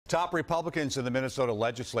Top Republicans in the Minnesota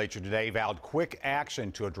legislature today vowed quick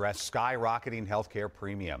action to address skyrocketing health care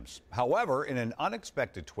premiums. However, in an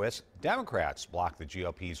unexpected twist, Democrats blocked the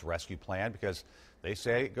GOP's rescue plan because they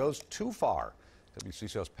say it goes too far.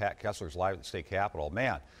 WCCO's Pat Kessler is live at the state capitol.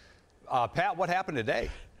 Man, Pat, what happened today?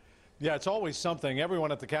 Yeah, it's always something.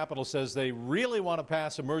 Everyone at the Capitol says they really want to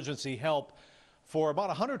pass emergency help for about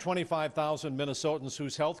 125,000 Minnesotans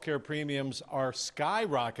whose health care premiums are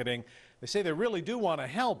skyrocketing. They say they really do want to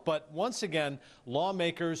help, but once again,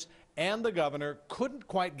 lawmakers and the governor couldn't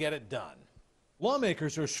quite get it done.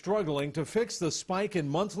 Lawmakers are struggling to fix the spike in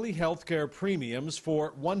monthly health care premiums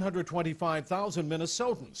for 125,000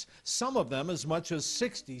 Minnesotans, some of them as much as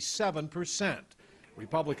 67%.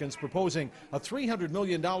 Republicans proposing a $300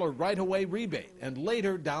 million right-of-way rebate and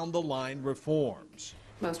later down the line reforms.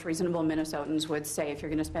 Most reasonable Minnesotans would say if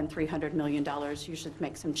you're going to spend $300 million, you should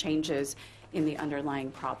make some changes in the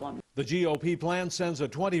underlying problem. The GOP plan sends a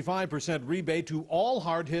 25% rebate to all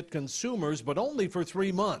hard-hit consumers, but only for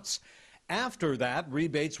 3 months. After that,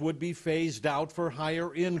 rebates would be phased out for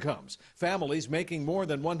higher incomes, families making more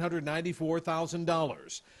than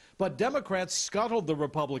 $194,000. But Democrats scuttled the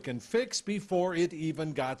Republican fix before it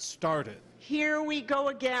even got started. Here we go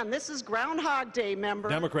again. This is Groundhog Day, member.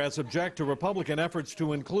 Democrats object to Republican efforts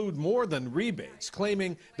to include more than rebates,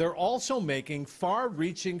 claiming they're also making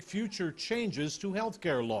far-reaching future changes to health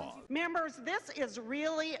care law. Members, this is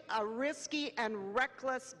really a risky and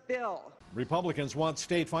reckless bill. Republicans want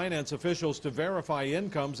state finance officials to verify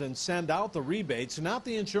incomes and send out the rebates, not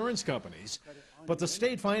the insurance companies. But the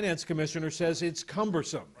state finance commissioner says it's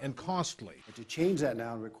cumbersome and costly. But to change that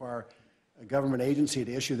now and require a government agency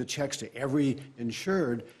to issue the checks to every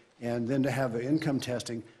insured and then to have income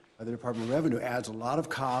testing by the Department of Revenue adds a lot of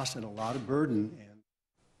cost and a lot of burden.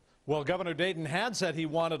 Well, Governor Dayton had said he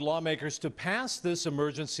wanted lawmakers to pass this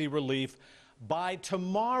emergency relief by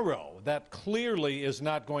tomorrow. That clearly is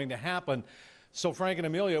not going to happen. So, Frank and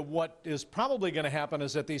Amelia, what is probably going to happen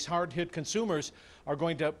is that these hard-hit consumers are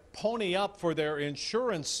going to pony up for their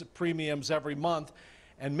insurance premiums every month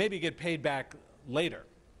and maybe get paid back later.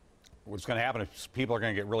 What's going to happen is people are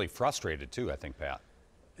going to get really frustrated, too, I think, Pat.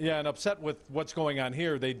 Yeah, and upset with what's going on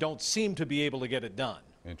here. They don't seem to be able to get it done.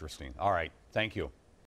 Interesting. All right. Thank you.